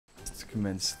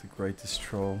commence the greatest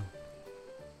troll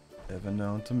ever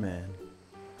known to man.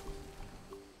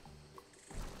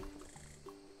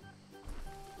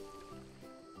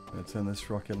 I'm gonna turn this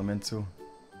rock elemental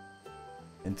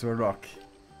into a rock.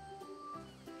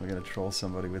 We're gonna troll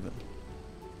somebody with it.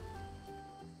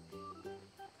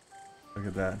 Look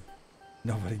at that.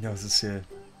 Nobody knows it's here.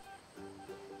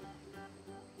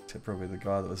 Except probably the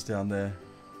guy that was down there.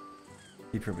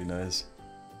 He probably knows.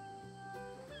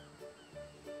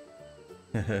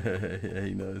 Yeah,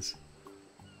 he knows.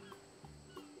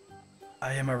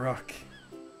 I am a rock.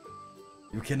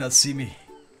 You cannot see me.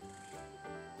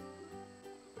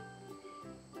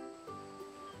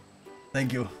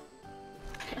 Thank you.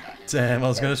 Damn, I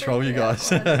was gonna troll you guys.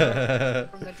 From a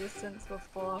distance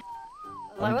before.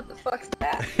 Like, what the fuck's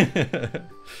that?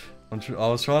 I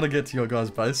was trying to get to your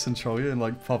guys' base and troll you and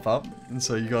like pop up, and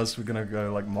so you guys were gonna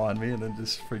go like mine me and then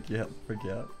just freak you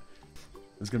out.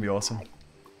 It's gonna be awesome.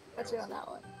 Got you on that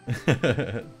one.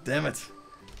 Damn it!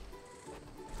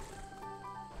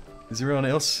 Is there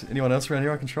anyone else around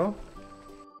here I can troll?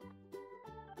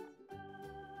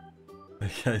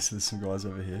 Okay, so there's some guys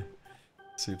over here.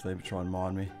 See if they try and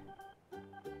mine me.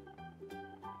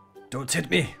 Don't hit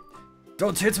me!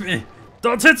 Don't hit me!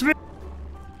 Don't hit me!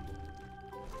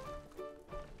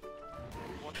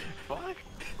 What the fuck?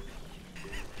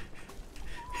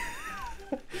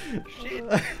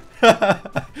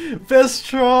 Shit! Best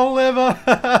troll ever!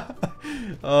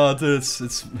 Oh, dude,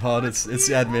 it's hard. It's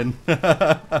admin.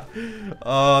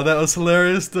 Oh, that was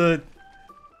hilarious, dude.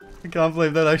 I can't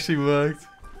believe that actually worked.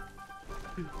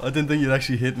 I didn't think you'd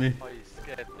actually hit me. Oh, you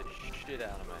scared the shit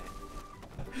out of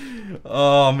me.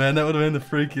 Oh man, that would have been the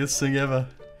freakiest thing ever.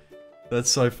 That's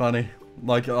so funny.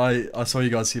 Like I saw you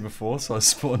guys here before, so I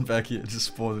spawned back here, just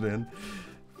spawned it in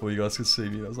before you guys could see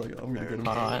me. I was like, I'm gonna get him.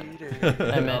 I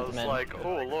was like,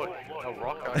 oh look, a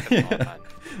rock I can man.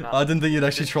 Nah, I didn't think you'd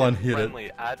actually try and hit it.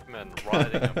 Friendly admin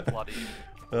riding a bloody.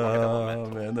 Oh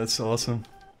man, that's awesome.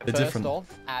 They're different. First off,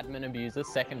 admin abuser.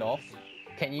 Second off,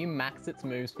 can you max its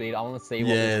move speed? I want to see what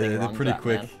Yeah, this thing they're runs pretty at,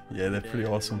 quick. man. Yeah, they're pretty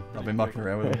awesome. I've been mucking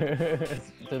around with them.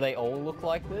 Do they all look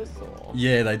like this? Or?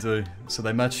 Yeah, they do. So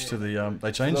they match to the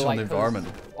they change So, on like, the environment.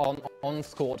 On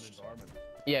scorched.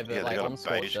 Yeah, but Yeah, they like got a on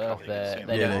scorched beige earth, colour,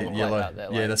 they Yeah, don't they look yellow. like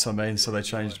that. Yeah, that's what I mean. So they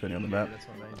change depending on the map.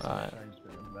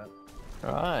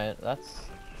 Alright, that's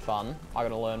fun. I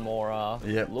gotta learn more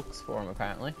Yep. looks for them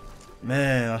apparently.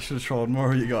 Man, I should have trolled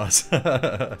more of you guys.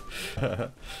 Right,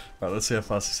 let's see how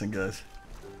fast this thing goes.